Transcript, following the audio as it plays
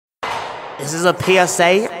This is a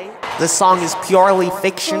PSA. This song is purely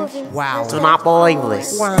fiction. Wow. Do not believe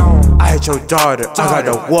this. Wow. I had your daughter, I got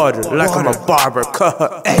the water, like I'm a barber, cut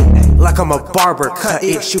her, ayy. Like I'm a barber, cut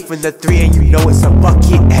it, shoot from the 3 and you know it's a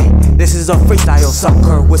bucket, ayy. This is a freestyle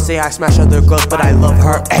sucker, would say I smash other girls but I love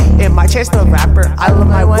her, ayy. In my chase the rapper, I love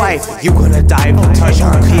my wife. You gonna die if you touch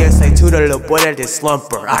her. PSA to the little boy that is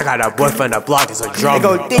slumper. I got a boyfriend, the block is a drummer.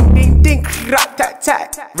 They go ding ding ding, rat tat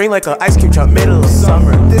tat. Ring like an ice cream truck, middle of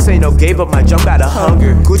summer. This ain't no game but my jump got a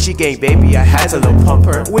hunger. Gucci gang baby, I had to little pump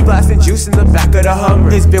her. We blasting juice in the back of the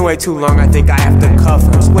Hummer. It's been way too long, I think I have to cuff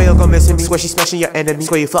her. Swear you'll go missing me, swear she smashing your enemy.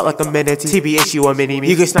 Swear you float like a manatee, TBH you a mini-me.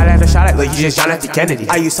 You get sniped at a shot at like you just John F. Kennedy.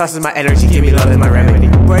 I use sauce as my energy, give me love as my remedy.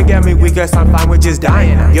 Boy get me weak, guess I'm fine with just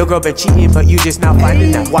dying now. Your girl been cheating, but you just now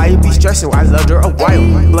finding out. Why you be stressing, I loved her a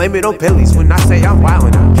while. Blame it on pillies when I say I'm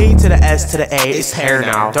wildin' out. P to the S to the A, it's hair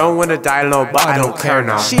now. Don't wanna die low, but I don't care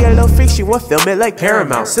now. She a little freak, she wanna film it like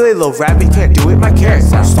Paramount. Silly little rabbit, can't do it, my carrot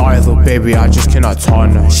sound. Sorry little baby, I just cannot talk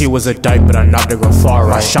now. She was a dyke, but I'm not to go far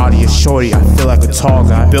right. Shawty is shorty, I feel like a tall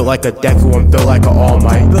guy. Built like a Deku, I'm built like an All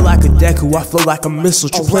Might. Built like a Deku, I flow like a missile.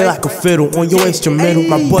 You play like a fiddle on your instrumental.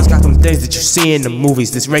 My boss got them things that you see in the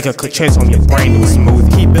movies. This regular could change on your brain to a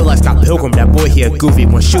smoothie. He built like Scott Pilgrim, that boy he a goofy.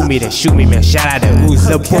 When shoot me, then shoot me, man. Shout out to Uzi.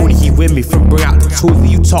 The booty, he with me from bring out the tooth.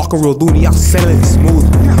 You talking real loony, I'll sell it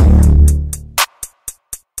smooth.